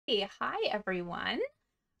Okay, hi everyone.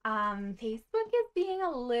 Facebook is being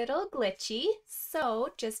a little glitchy, so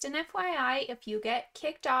just an FYI, if you get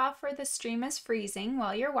kicked off or the stream is freezing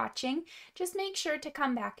while you're watching, just make sure to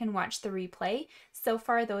come back and watch the replay. So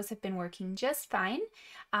far, those have been working just fine,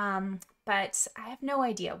 but I have no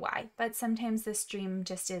idea why. But sometimes the stream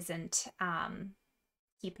just isn't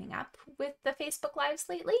keeping up with the Facebook Lives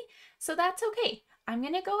lately, so that's okay. I'm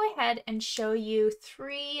going to go ahead and show you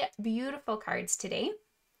 3 beautiful cards today.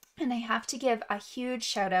 And I have to give a huge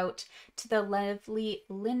shout out to the lovely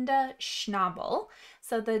Linda Schnabel.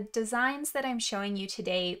 So the designs that I'm showing you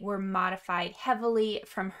today were modified heavily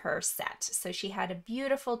from her set. So she had a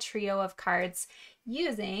beautiful trio of cards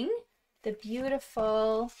using the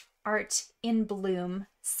beautiful Art in Bloom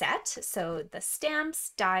set. So the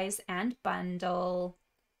stamps, dies, and bundle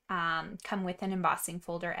come with an embossing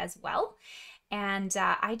folder as well. And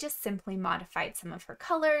I just simply modified some of her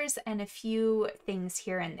colors and a few things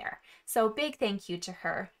here and there. So big thank you to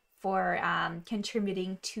her for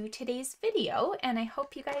contributing to today's video, and I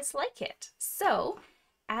hope you guys like it. So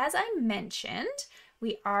as I mentioned,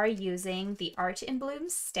 we are using the Art in Bloom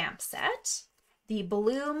stamp set, the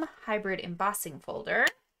Bloom hybrid embossing folder,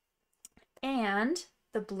 and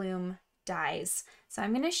the Bloom dies. So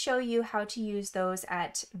I'm going to show you how to use those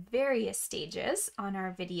at various stages on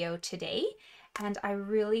our video today, and I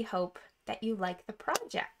really hope that you like the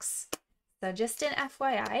projects. So just an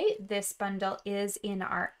FYI, this bundle is in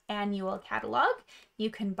our annual catalog.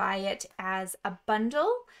 You can buy it as a bundle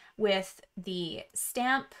with the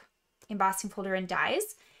stamp, embossing folder, and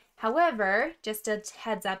dies. However, just a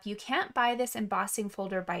heads up, you can't buy this embossing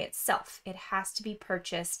folder by itself. It has to be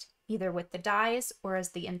purchased either with the dies or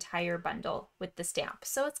as the entire bundle with the stamp.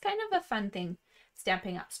 So it's kind of a fun thing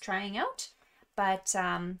Stampin' Up's trying out, but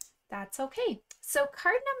that's okay. So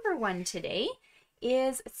card number 1 today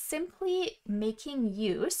is simply making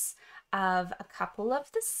use of a couple of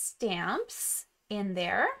the stamps in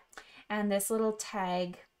there. And this little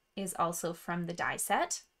tag is also from the die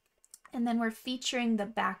set. And then we're featuring the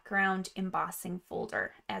background embossing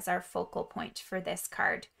folder as our focal point for this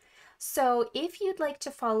card. So if you'd like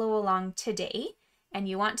to follow along today and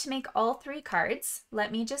you want to make all 3 cards,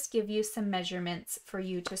 let me just give you some measurements for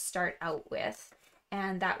you to start out with.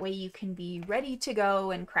 And that way you can be ready to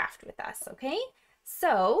go and craft with us, okay?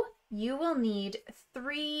 So you will need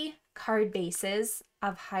 3 card bases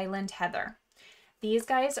of Highland Heather. These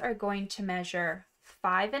guys are going to measure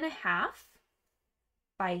 5.5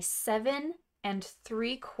 by 7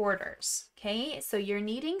 3/4. Okay, so you're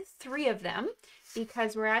needing 3 of them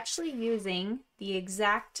because we're actually using the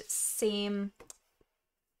exact same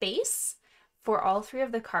base for all 3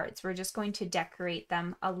 of the cards. We're just going to decorate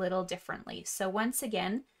them a little differently. So once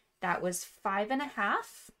again, that was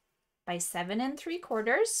 5.5 by 7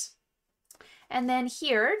 3/4. And then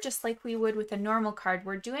here, just like we would with a normal card,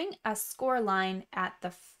 we're doing a score line at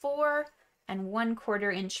the 4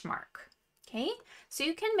 1/4 inch mark. Okay, so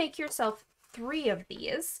you can make yourself 3 of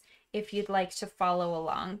these if you'd like to follow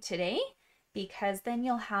along today, because then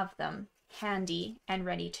you'll have them handy and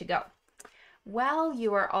ready to go. While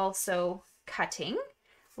you are also cutting,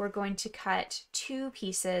 we're going to cut 2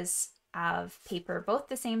 pieces of paper, both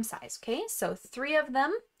the same size, okay? So 3 of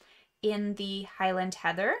them in the Highland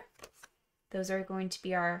Heather. Those are going to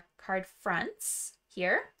be our card fronts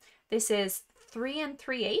here. This is 3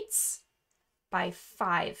 3/8 by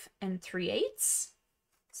 5 3/8.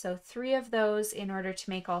 So 3 of those in order to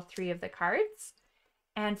make all 3 of the cards.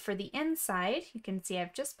 And for the inside, you can see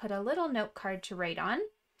I've just put a little note card to write on.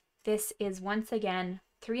 This is once again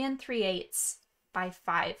 3 3/8 by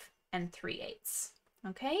 5 3/8.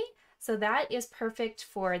 Okay, so that is perfect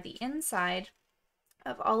for the inside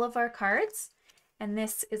of all of our cards. And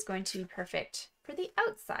this is going to be perfect for the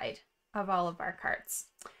outside of all of our cards.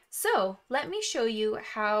 So let me show you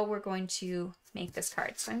how we're going to make this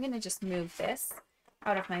card. So I'm going to just move this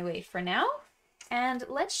out of my way for now. And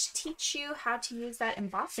let's teach you how to use that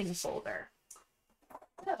embossing folder.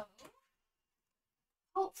 So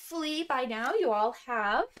hopefully by now you all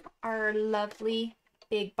have our lovely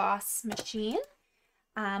Big Boss machine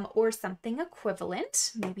or something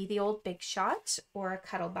equivalent, maybe the old Big Shot or a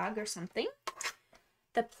Cuttlebug or something.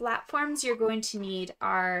 The platforms you're going to need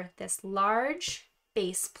are this large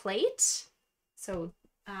base plate. So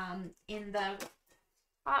in the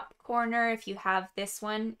top corner, if you have this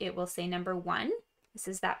one, it will say number 1. This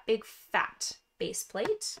is that big fat base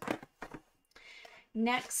plate.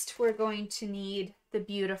 Next, we're going to need the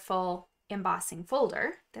beautiful embossing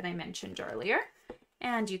folder that I mentioned earlier.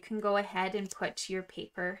 And you can go ahead and put your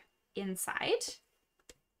paper inside,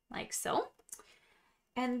 like so.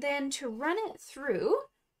 And then to run it through,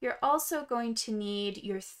 You're also going to need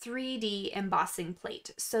your 3D embossing plate.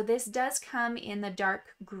 So this does come in the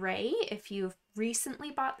dark gray if you've recently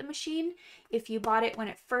bought the machine. If you bought it when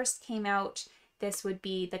it first came out, this would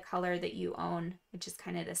be the color that you own, which is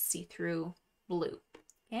kind of the see-through blue.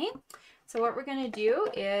 Okay, so what we're going to do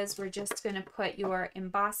is we're just going to put your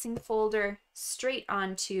embossing folder straight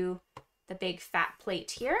onto the big fat plate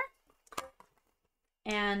here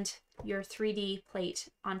and your 3D plate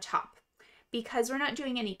on top. Because we're not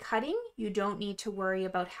doing any cutting, you don't need to worry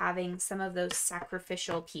about having some of those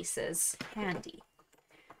sacrificial pieces handy.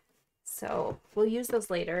 So we'll use those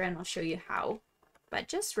later and I'll show you how, but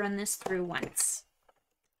just run this through once.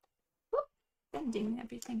 Whoop, bending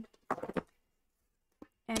everything.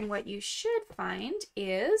 And what you should find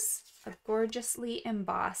is a gorgeously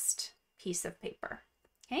embossed piece of paper,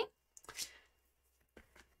 okay?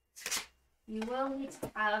 You will need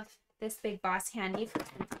to have this big boss handy for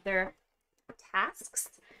some other tasks,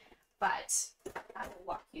 but I will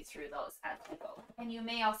walk you through those as we go. And you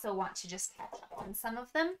may also want to just catch up on some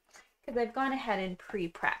of them because I've gone ahead and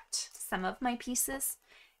pre-prepped some of my pieces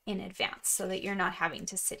in advance so that you're not having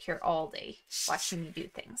to sit here all day watching me do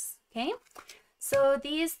things, okay? So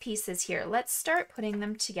these pieces here, let's start putting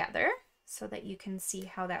them together so that you can see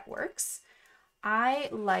how that works. I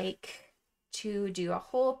like to do a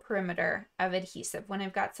whole perimeter of adhesive when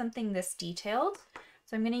I've got something this detailed.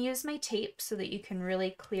 So I'm going to use my tape so that you can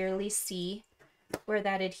really clearly see where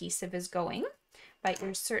that adhesive is going, but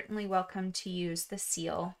you're certainly welcome to use the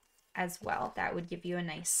seal as well. That would give you a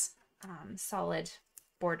nice solid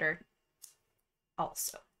border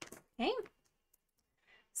also. Okay,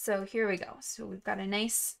 so here we go. So we've got a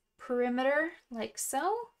nice perimeter like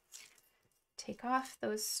so. Take off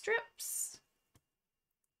those strips.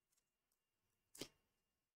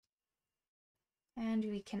 And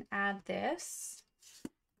we can add this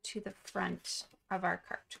to the front of our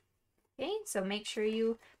card. Okay, so make sure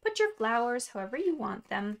you put your flowers however you want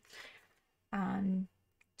them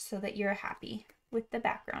so that you're happy with the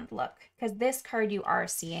background look. Because this card you are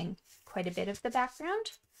seeing quite a bit of the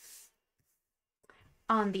background.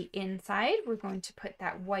 On the inside, we're going to put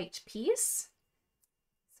that white piece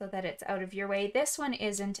so that it's out of your way. This one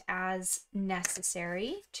isn't as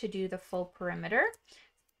necessary to do the full perimeter.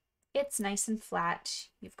 It's nice and flat.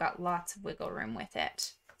 You've got lots of wiggle room with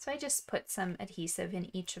it. So I just put some adhesive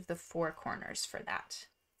in each of the 4 corners for that.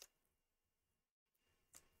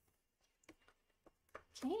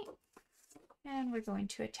 Okay, and we're going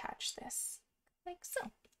to attach this like so.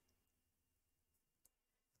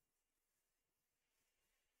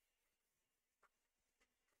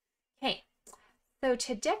 Okay, so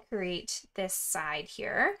to decorate this side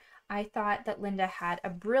here, I thought that Linda had a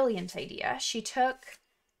brilliant idea. She took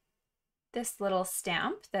this little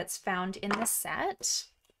stamp that's found in the set.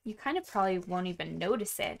 You kind of probably won't even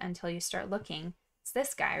notice it until you start looking. It's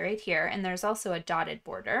this guy right here, and there's also a dotted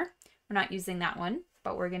border. We're not using that one,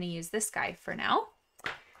 but we're going to use this guy for now.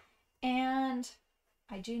 And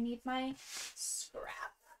I do need my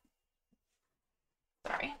scrap.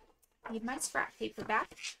 Sorry, need my scrap paper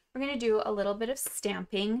back. We're going to do a little bit of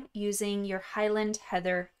stamping using your Highland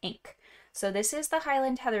Heather ink. So this is the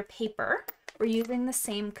Highland Heather paper. We're using the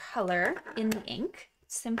same color in the ink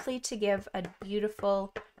simply to give a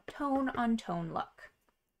beautiful tone-on-tone look.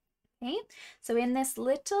 Okay, so in this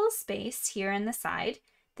little space here in the side,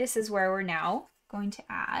 this is where we're now going to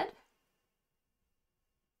add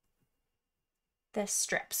the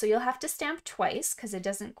strip. So you'll have to stamp twice because it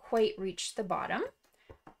doesn't quite reach the bottom,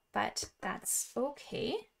 but that's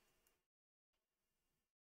okay.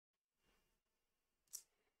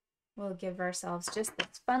 We'll give ourselves just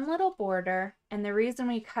this fun little border. And the reason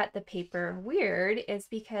we cut the paper weird is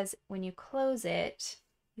because when you close it,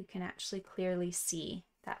 you can actually clearly see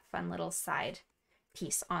that fun little side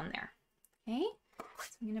piece on there. Okay, so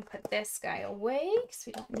I'm going to put this guy away because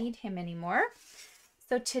we don't need him anymore.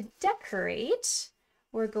 So to decorate,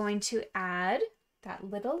 we're going to add that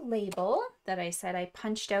little label that I said I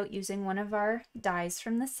punched out using one of our dies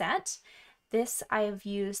from the set. This I've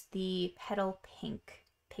used the Petal Pink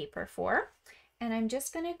paper for, and I'm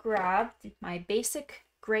just going to grab my basic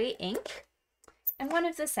gray ink and one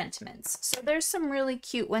of the sentiments. So there's some really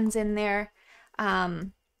cute ones in there.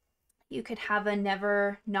 You could have a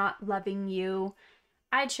Never Not Loving You.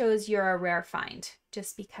 I chose You're a Rare Find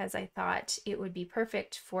just because I thought it would be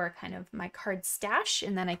perfect for kind of my card stash,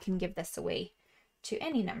 and then I can give this away to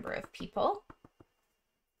any number of people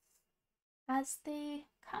as they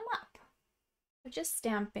come up. So just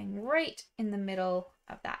stamping right in the middle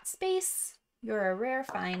of that space. You're a rare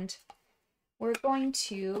find. We're going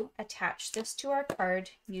to attach this to our card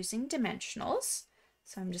using dimensionals.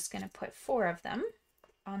 So I'm just going to put 4 of them.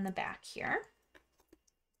 on the back here.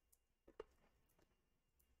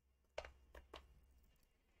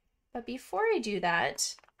 But before I do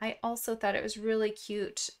that, I also thought it was really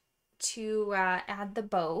cute to add the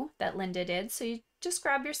bow that Linda did. So you just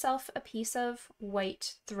grab yourself a piece of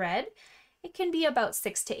white thread. It can be about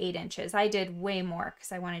 6 to 8 inches. I did way more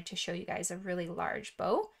because I wanted to show you guys a really large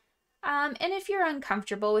bow. And if you're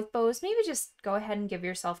uncomfortable with bows, maybe just go ahead and give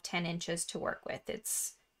yourself 10 inches to work with.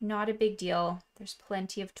 It's not a big deal. There's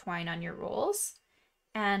plenty of twine on your rolls.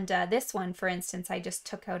 And this one, for instance, I just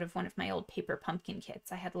took out of one of my old paper pumpkin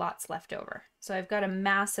kits. I had lots left over. So I've got a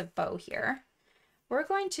massive bow here. We're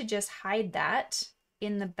going to just hide that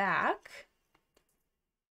in the back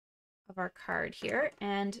of our card here.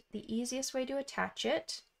 And the easiest way to attach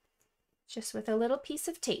it, just with a little piece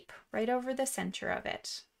of tape right over the center of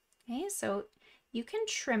it. Okay, so you can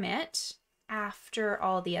trim it after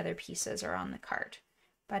all the other pieces are on the card,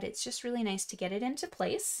 but it's just really nice to get it into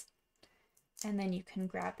place. And then you can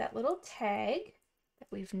grab that little tag that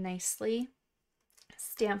we've nicely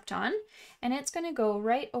stamped on, and it's going to go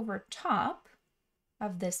right over top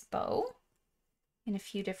of this bow in a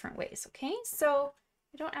few different ways. Okay, so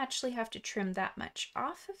I don't actually have to trim that much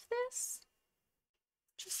off of this,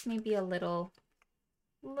 just maybe a little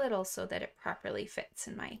so that it properly fits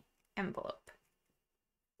in my envelope.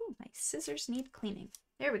 Ooh, my scissors need cleaning.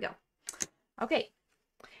 There we go. Okay.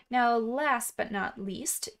 Now, last but not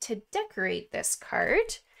least, to decorate this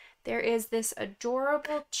card, there is this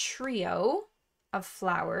adorable trio of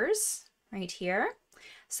flowers right here.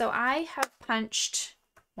 So I have punched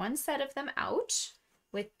one set of them out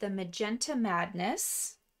with the Magenta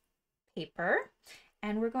Madness paper,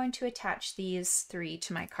 and we're going to attach these 3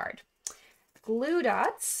 to my card. Glue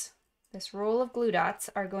dots, this roll of glue dots,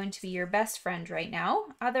 are going to be your best friend right now.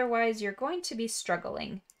 Otherwise, you're going to be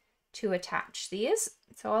struggling to attach these.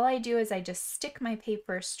 So all I do is I just stick my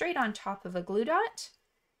paper straight on top of a glue dot,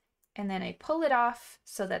 and then I pull it off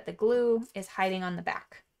so that the glue is hiding on the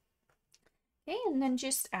back. Okay, and then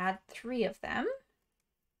just add 3 of them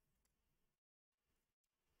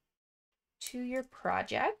to your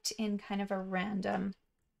project in kind of a random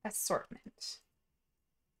assortment.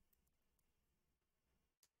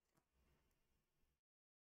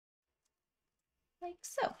 Like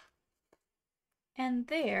so. And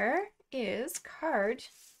there is card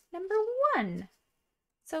number 1.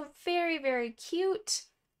 So very, very cute.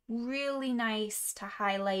 Really nice to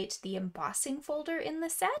highlight the embossing folder in the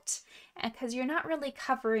set, because you're not really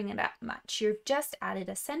covering it up much. You've just added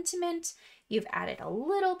a sentiment, you've added a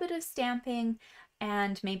little bit of stamping,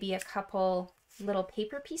 and maybe a couple little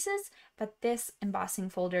paper pieces, but this embossing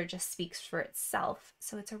folder just speaks for itself.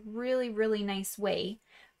 So it's a really, really nice way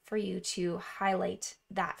for you to highlight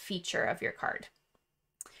that feature of your card.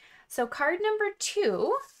 So card number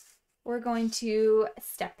 2, we're going to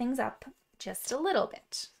step things up just a little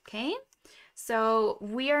bit, okay? So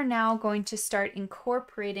we are now going to start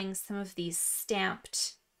incorporating some of these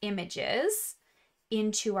stamped images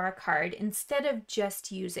into our card instead of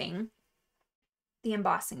just using the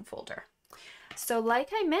embossing folder. So like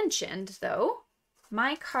I mentioned though,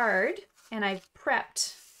 my card, and I've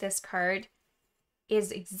prepped this card,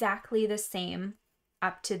 is exactly the same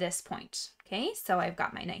up to this point. Okay, so I've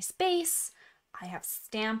got my nice base, I have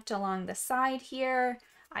stamped along the side here,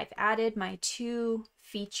 I've added my 2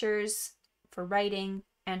 features for writing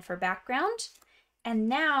and for background, and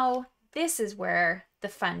now this is where the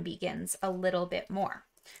fun begins a little bit more.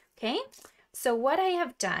 Okay, so what I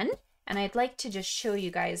have done, and I'd like to just show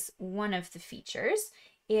you guys one of the features,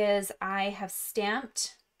 is I have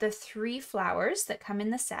stamped the 3 flowers that come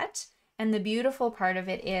in the set, and the beautiful part of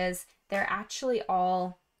it is they're actually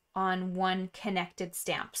all on one connected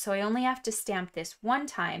stamp. So I only have to stamp this one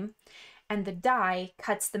time, and the die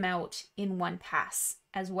cuts them out in one pass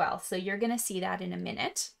as well. So you're going to see that in a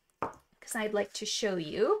minute, because I'd like to show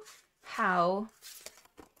you how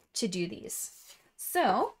to do these.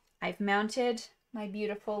 So I've mounted my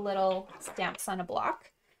beautiful little stamps on a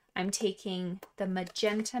block. I'm taking the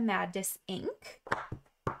Magenta Madness ink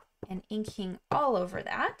and inking all over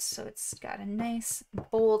that, so it's got a nice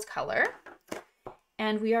bold color.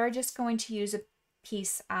 And we are just going to use a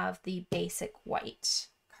piece of the basic white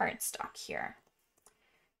cardstock here.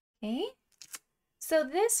 Okay, so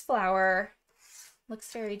this flower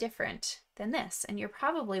looks very different than this, and you're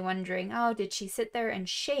probably wondering, oh, did she sit there and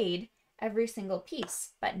shade every single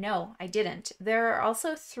piece? But no, I didn't. There are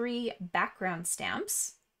also 3 background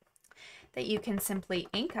stamps that you can simply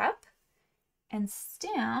ink up and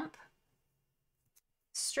stamp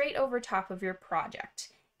straight over top of your project.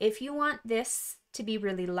 If you want this to be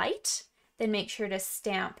really light, then make sure to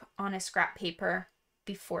stamp on a scrap paper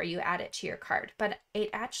before you add it to your card, but it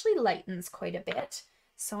actually lightens quite a bit.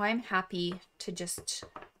 So I'm happy to just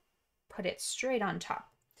put it straight on top.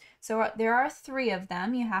 So there are 3 of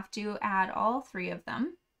them. You have to add all 3 of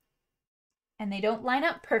them. And they don't line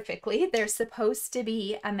up perfectly. They're supposed to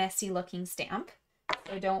be a messy looking stamp.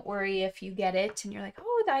 So don't worry if you get it and you're like,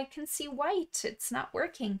 oh, I can see white. It's not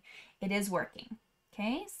working. It is working.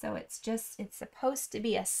 Okay, so it's supposed to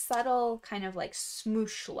be a subtle kind of like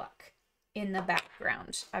smoosh look in the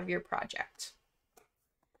background of your project.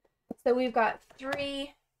 So we've got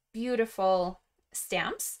 3 beautiful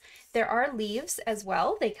stamps. There are leaves as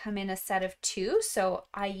well. They come in a set of 2. So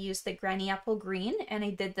I used the Granny Apple Green and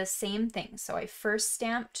I did the same thing. So I first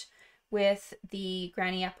stamped with the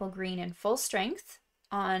Granny Apple Green in full strength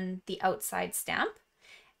on the outside stamp.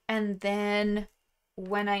 And then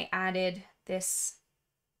when I added this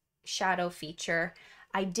shadow feature,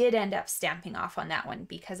 I did end up stamping off on that one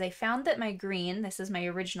because I found that my green, this is my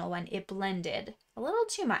original one, it blended a little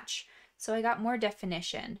too much. So I got more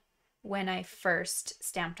definition when I first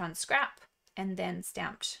stamped on scrap and then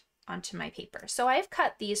stamped onto my paper. So I've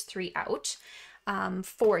cut these 3 out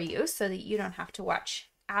for you so that you don't have to watch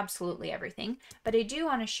absolutely everything. But I do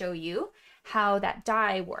want to show you how that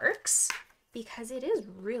die works because it is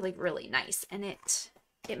really, really nice and it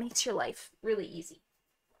makes your life really easy.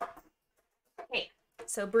 Okay,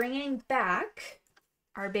 so bringing back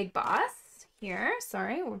our big boss here.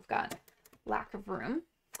 Sorry, we've got lack of room.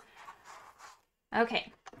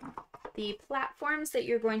 Okay, the platforms that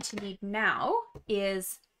you're going to need now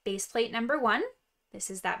is base plate number 1. This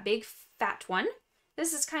is that big fat one.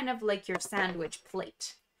 This is kind of like your sandwich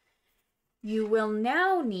plate. You will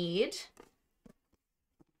now need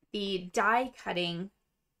the die cutting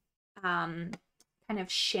kind of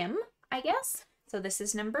shim, I guess. So this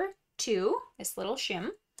is number 2, this little shim.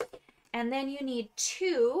 And then you need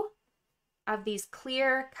 2 of these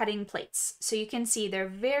clear cutting plates. So you can see they're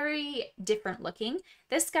very different looking.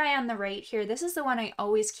 This guy on the right here, this is the one I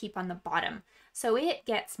always keep on the bottom. So it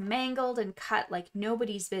gets mangled and cut like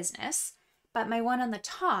nobody's business. But my one on the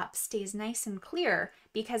top stays nice and clear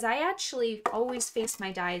because I actually always face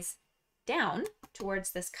my dies down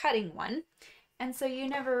towards this cutting one. And so you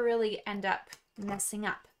never really end up messing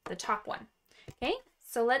up the top one. Okay,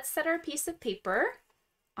 so let's set our piece of paper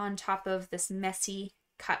on top of this messy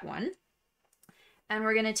cut one. And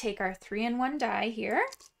we're going to take our 3-in-1 die here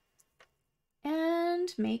and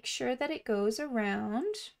make sure that it goes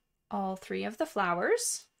around all 3 of the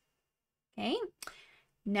flowers. Okay,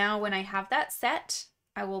 now when I have that set,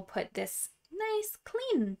 I will put this nice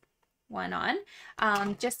clean one on.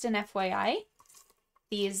 Just an FYI,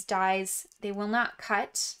 these dies, they will not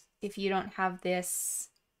cut if you don't have this.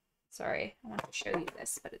 Sorry, I want to show you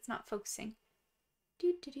this, but it's not focusing.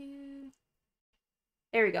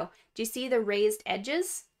 There we go. Do you see the raised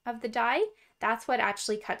edges of the die? That's what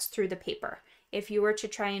actually cuts through the paper. If you were to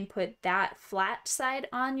try and put that flat side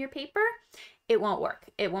on your paper, it won't work.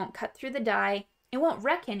 It won't cut through the die. It won't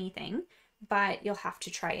wreck anything, but you'll have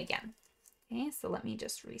to try again. Okay, so let me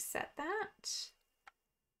just reset that.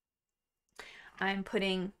 I'm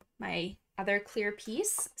putting my other clear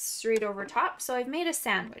piece straight over top. So I've made a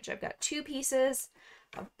sandwich. I've got 2 pieces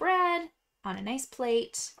of bread on a nice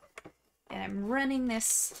plate. And I'm running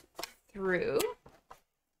this through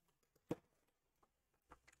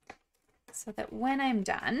so that when I'm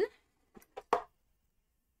done,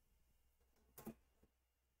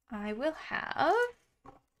 I will have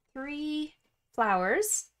 3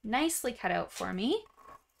 flowers nicely cut out for me,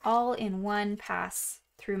 all in one pass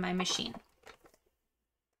through my machine.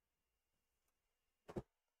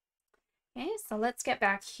 Okay, so let's get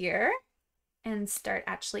back here and start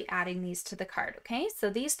actually adding these to the card. Okay,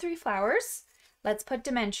 so these 3 flowers, let's put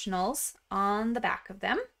dimensionals on the back of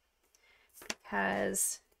them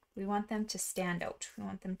because we want them to stand out. We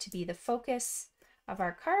want them to be the focus of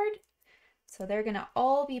our card. So they're going to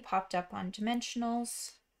all be popped up on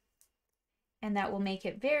dimensionals, and that will make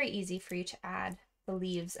it very easy for you to add the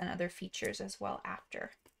leaves and other features as well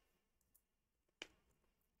after.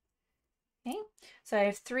 Okay, so I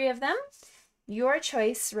have 3 of them. Your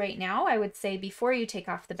choice right now, I would say before you take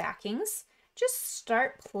off the backings, just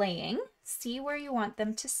start playing, see where you want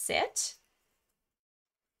them to sit.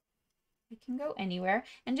 You can go anywhere,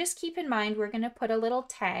 and just keep in mind we're going to put a little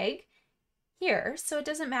tag here, so it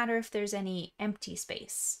doesn't matter if there's any empty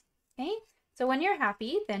space. Okay, so when you're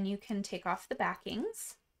happy, then you can take off the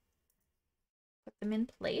backings, put them in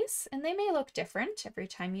place, and they may look different every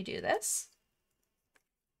time you do this.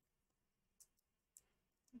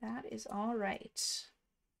 That is all right.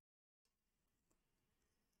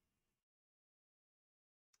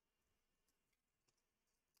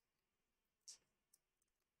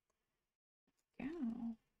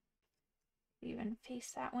 Even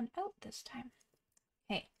face that one out this time.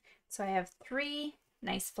 Okay, so I have 3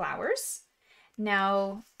 nice flowers.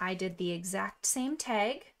 Now I did the exact same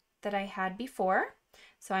tag that I had before.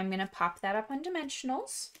 So I'm going to pop that up on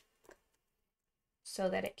dimensionals so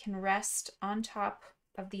that it can rest on top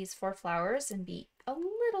of these 4 flowers and be a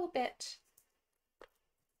little bit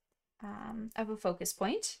of a focus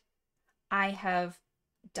point. I have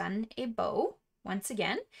done a bow once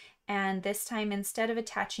again, and this time instead of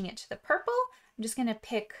attaching it to the purple, I'm just going to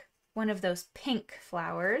pick one of those pink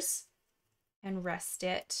flowers and rest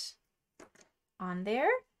it on there.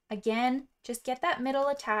 Again, just get that middle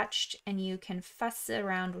attached and you can fuss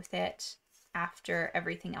around with it after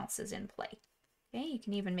everything else is in play. Okay, you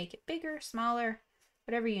can even make it bigger, smaller,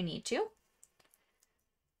 whatever you need to.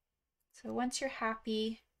 So once you're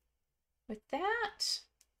happy with that,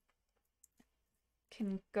 you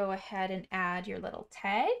can go ahead and add your little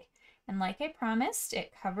tag. And like I promised,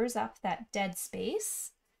 it covers up that dead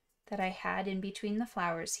space that I had in between the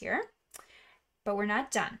flowers here. But we're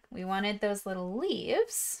not done. We wanted those little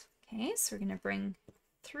leaves. Okay, so we're going to bring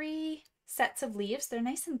 3 sets of leaves. They're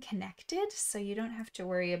nice and connected, so you don't have to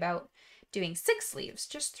worry about doing 6 leaves,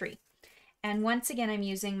 just 3. And once again, I'm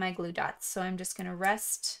using my glue dots. So I'm just going to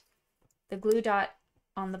rest the glue dot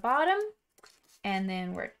on the bottom, and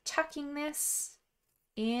then we're tucking this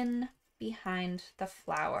in behind the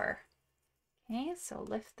flower. Okay, so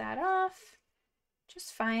lift that off.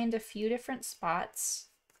 Just find a few different spots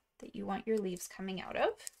that you want your leaves coming out of.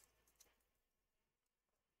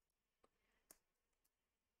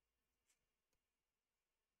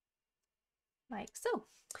 Like so.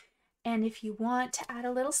 And if you want to add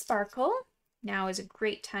a little sparkle, now is a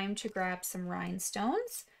great time to grab some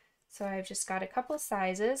rhinestones. So I've just got a couple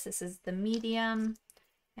sizes. This is the medium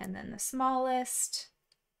and then the smallest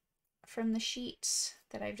from the sheet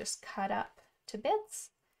that I've just cut up to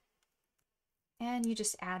bits. And you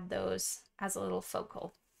just add those as a little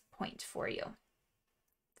focal point for you.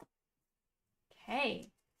 Okay,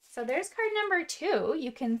 so there's card number 2.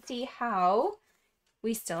 You can see how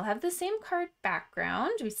we still have the same card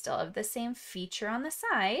background. We still have the same feature on the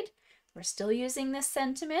side. We're still using this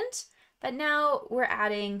sentiment, but now we're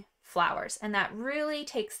adding flowers, and that really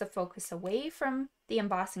takes the focus away from the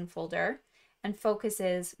embossing folder and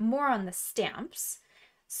focuses more on the stamps.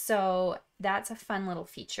 So that's a fun little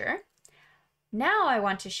feature. Now I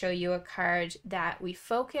want to show you a card that we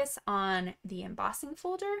focus on the embossing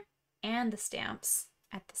folder and the stamps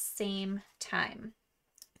at the same time.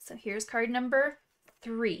 So here's card number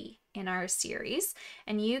 3 in our series,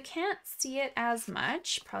 and you can't see it as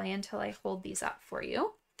much probably until I hold these up for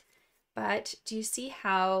you. But do you see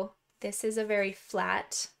how this is a very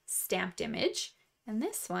flat stamped image, and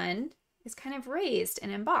this one is kind of raised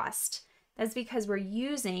and embossed? That's because we're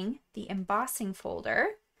using the embossing folder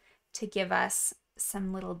to give us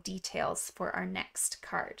some little details for our next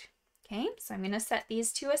card. Okay, so I'm going to set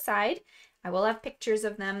these 2 aside. I will have pictures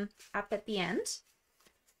of them up at the end.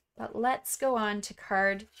 But let's go on to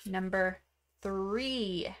card number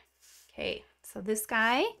 3. Okay, so this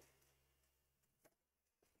guy,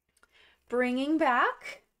 bringing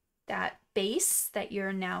back that base that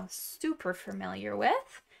you're now super familiar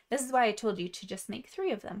with. This is why I told you to just make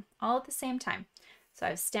 3 of them all at the same time. So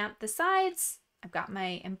I've stamped the sides, I've got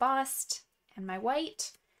my embossed and my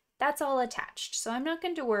white. That's all attached. So I'm not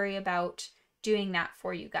going to worry about doing that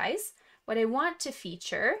for you guys. What I want to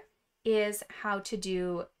feature is how to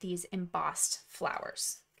do these embossed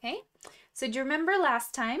flowers. Okay, so do you remember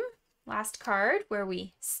last card where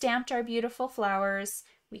we stamped our beautiful flowers,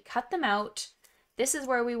 we cut them out? This is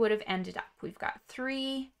where we would have ended up. We've got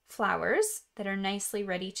 3 flowers that are nicely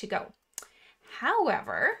ready to go.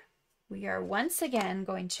 However, we are once again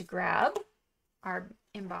going to grab our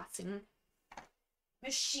embossing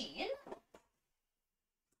machine,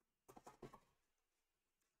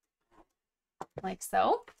 like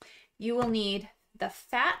so. You will need the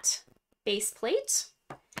fat base plate,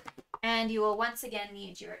 and you will once again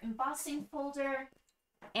need your embossing folder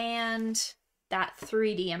and that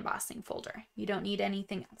 3D embossing folder. You don't need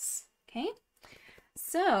anything else, okay?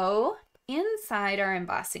 So inside our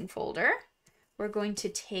embossing folder, we're going to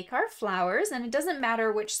take our flowers, and it doesn't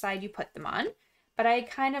matter which side you put them on, but I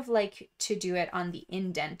kind of like to do it on the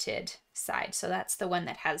indented side. So that's the one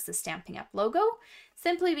that has the Stampin' Up! Logo,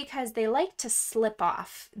 simply because they like to slip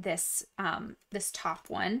off this, this top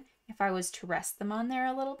one. If I was to rest them on there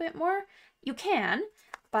a little bit more, you can,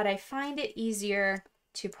 but I find it easier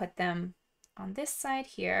to put them on this side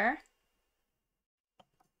here.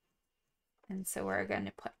 And so we're going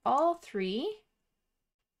to put all 3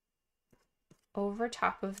 over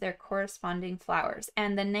top of their corresponding flowers.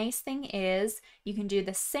 And the nice thing is you can do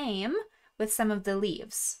the same with some of the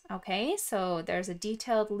leaves. Okay, so there's a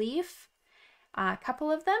detailed leaf, a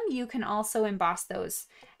couple of them. You can also emboss those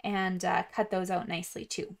and cut those out nicely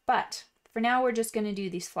too. But for now, we're just going to do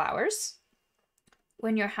these flowers.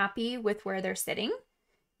 When you're happy with where they're sitting,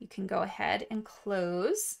 you can go ahead and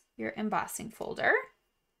close your embossing folder.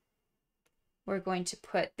 We're going to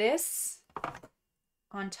put this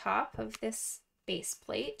on top of this base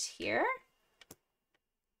plate here.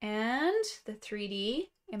 And the 3D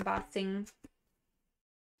embossing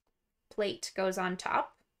plate goes on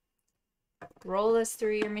top. Roll this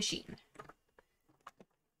through your machine.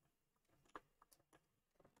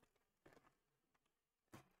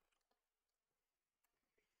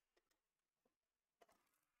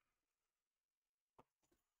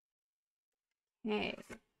 Okay.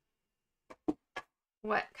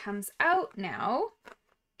 What comes out now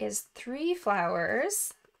is 3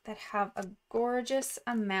 flowers that have a gorgeous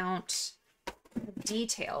amount of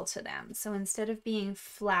detail to them. So instead of being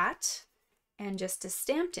flat and just a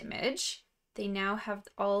stamped image, they now have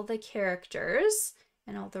all the characters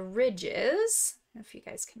and all the ridges, I don't know if you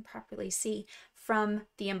guys can properly see, from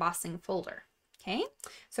the embossing folder. Okay,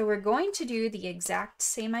 so we're going to do the exact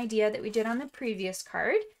same idea that we did on the previous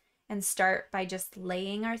card and start by just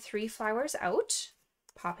laying our 3 flowers out,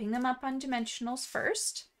 popping them up on dimensionals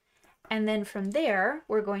first, and then from there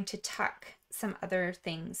we're going to tuck some other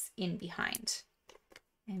things in behind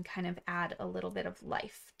and kind of add a little bit of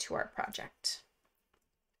life to our project.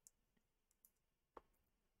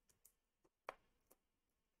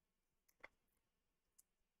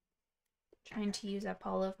 Trying to use up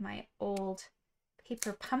all of my old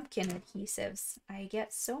paper pumpkin adhesives. I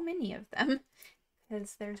get so many of them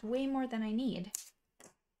because there's way more than I need.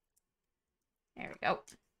 There we go.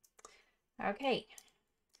 Okay.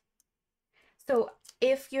 So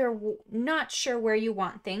if you're not sure where you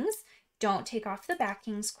want things, don't take off the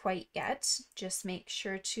backings quite yet. Just make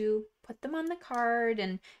sure to put them on the card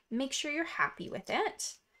and make sure you're happy with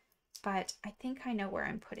it. But I think I know where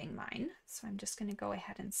I'm putting mine. So I'm just going to go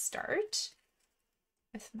ahead and start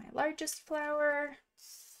with my largest flower,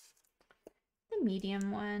 the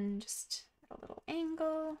medium one, just at a little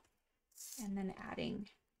angle, and then adding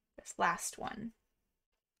this last one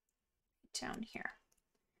down here.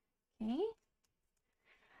 Okay,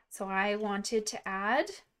 so I wanted to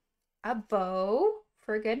add a bow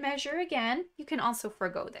for good measure again. You can also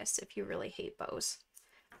forgo this if you really hate bows,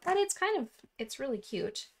 but it's really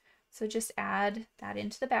cute. So just add that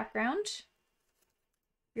into the background,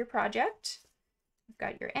 your project. You've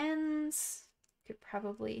got your ends. You could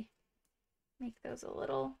probably make those a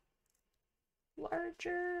little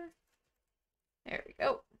larger. There we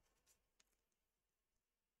go.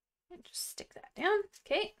 And just stick that down.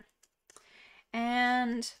 Okay.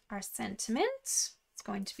 And our sentiment is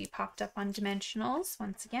going to be popped up on dimensionals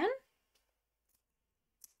once again.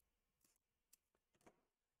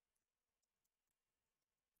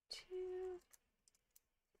 2,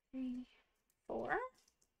 3, 4.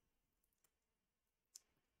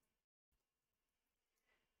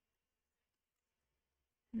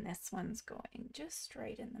 And this one's going just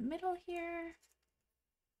right in the middle here.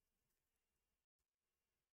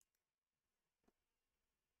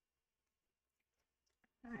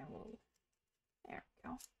 There we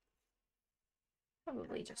go.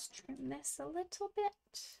 Probably just trim this a little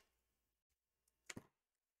bit.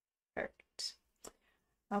 Perfect.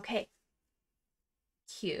 Okay.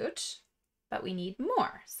 Cute, but we need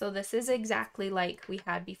more. So this is exactly like we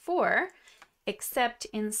had before, except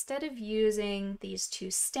instead of using these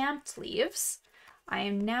 2 stamped leaves, I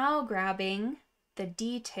am now grabbing the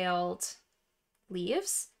detailed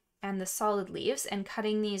leaves and the solid leaves and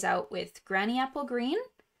cutting these out with granny apple green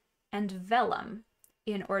and vellum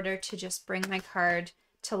in order to just bring my card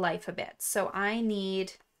to life a bit. So I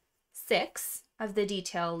need 6 of the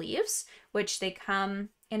detail leaves, which they come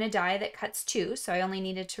in a die that cuts 2, so I only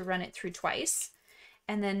needed to run it through twice.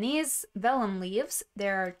 And then these vellum leaves,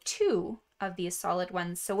 there are 2 of these solid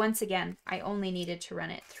ones. So once again, I only needed to run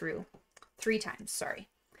it through 3 times, sorry.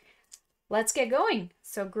 Let's get going.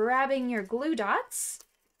 So grabbing your glue dots,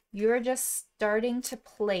 you're just starting to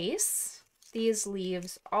place these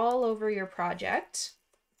leaves all over your project,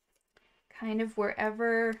 kind of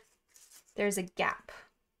wherever there's a gap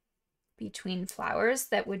between flowers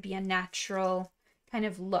that would be a natural kind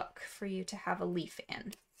of look for you to have a leaf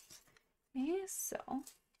in. Okay, so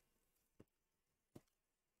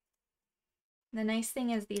the nice thing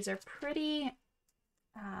is these are pretty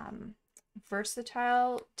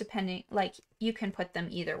versatile, depending, like you can put them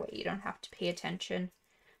either way. You don't have to pay attention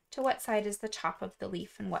to what side is the top of the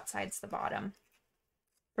leaf and what side's the bottom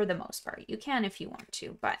for the most part. You can if you want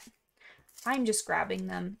to, but I'm just grabbing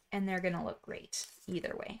them and they're gonna look great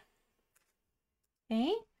either way.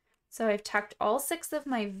 Okay, so I've tucked all 6 of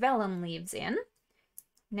my vellum leaves in.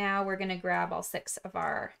 Now we're gonna grab all 6 of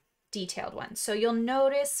our detailed ones. So you'll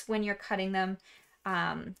notice when you're cutting them,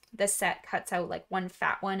 the set cuts out like one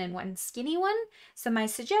fat one and one skinny one. So my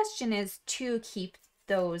suggestion is to keep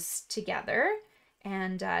those together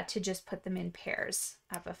and to just put them in pairs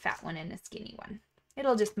of a fat one and a skinny one.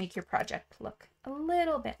 It'll just make your project look a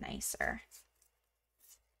little bit nicer.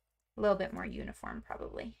 A little bit more uniform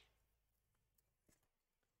probably.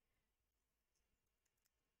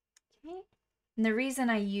 Okay. And the reason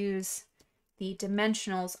I use the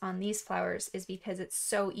dimensionals on these flowers is because it's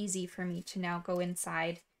so easy for me to now go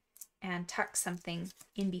inside and tuck something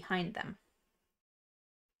in behind them.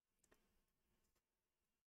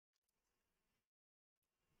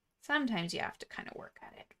 Sometimes you have to kind of work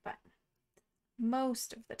at it, but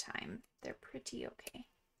most of the time they're pretty okay.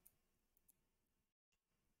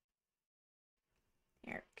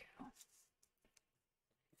 There we go.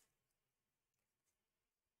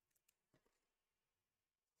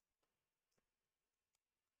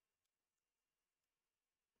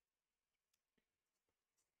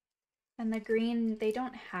 And the green, they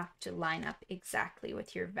don't have to line up exactly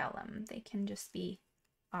with your vellum. They can just be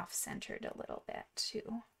off-centered a little bit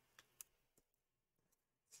too.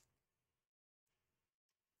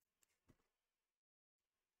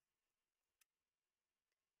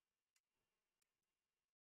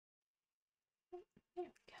 There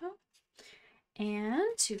we go.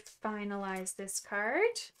 And to finalize this card,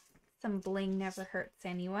 some bling never hurts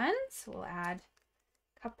anyone. So we'll add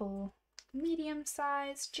a couple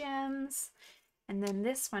medium-sized gems. And then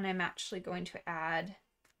this one I'm actually going to add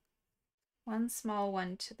one small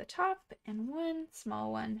one to the top and one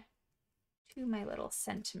small one to my little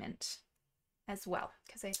sentiment as well,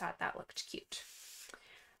 because I thought that looked cute.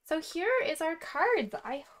 So here is our cards.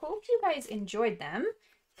 I hope you guys enjoyed them.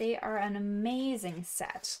 They are an amazing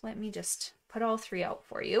set. Let me just put all 3 out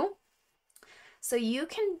for you. So you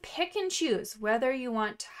can pick and choose whether you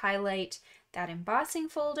want to highlight that embossing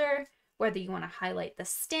folder, whether you want to highlight the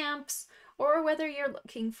stamps, or whether you're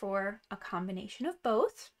looking for a combination of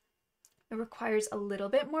both. It requires a little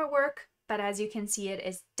bit more work, but as you can see, it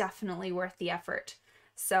is definitely worth the effort.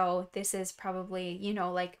 So this is probably, you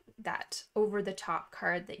know, like that over-the-top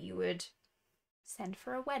card that you would send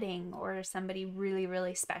for a wedding or somebody really,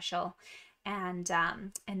 really special, and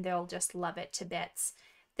they'll just love it to bits.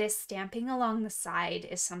 This stamping along the side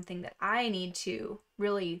is something that I need to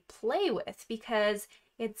really play with because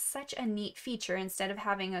it's such a neat feature. Instead of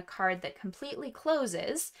having a card that completely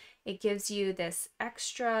closes, it gives you this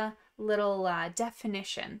extra little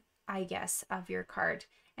definition, I guess, of your card.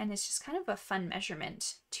 And it's just kind of a fun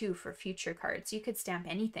measurement too for future cards. You could stamp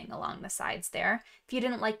anything along the sides there. If you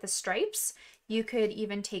didn't like the stripes, you could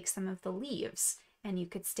even take some of the leaves and you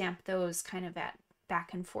could stamp those kind of at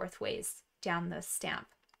back and forth ways down the stamp.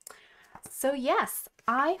 So yes,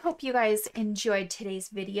 I hope you guys enjoyed today's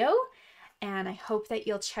video. And I hope that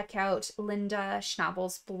you'll check out Linda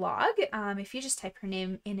Schnabel's blog. If you just type her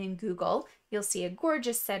name in Google, you'll see a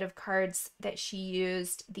gorgeous set of cards that she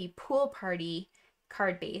used the pool party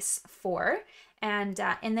card base for. And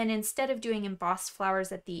then instead of doing embossed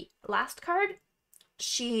flowers at the last card,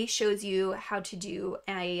 she shows you how to do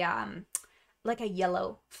a like a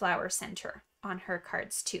yellow flower center on her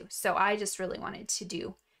cards too. So I just really wanted to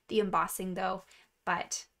do the embossing though,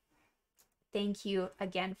 but thank you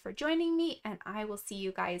again for joining me, and I will see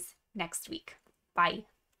you guys next week. Bye.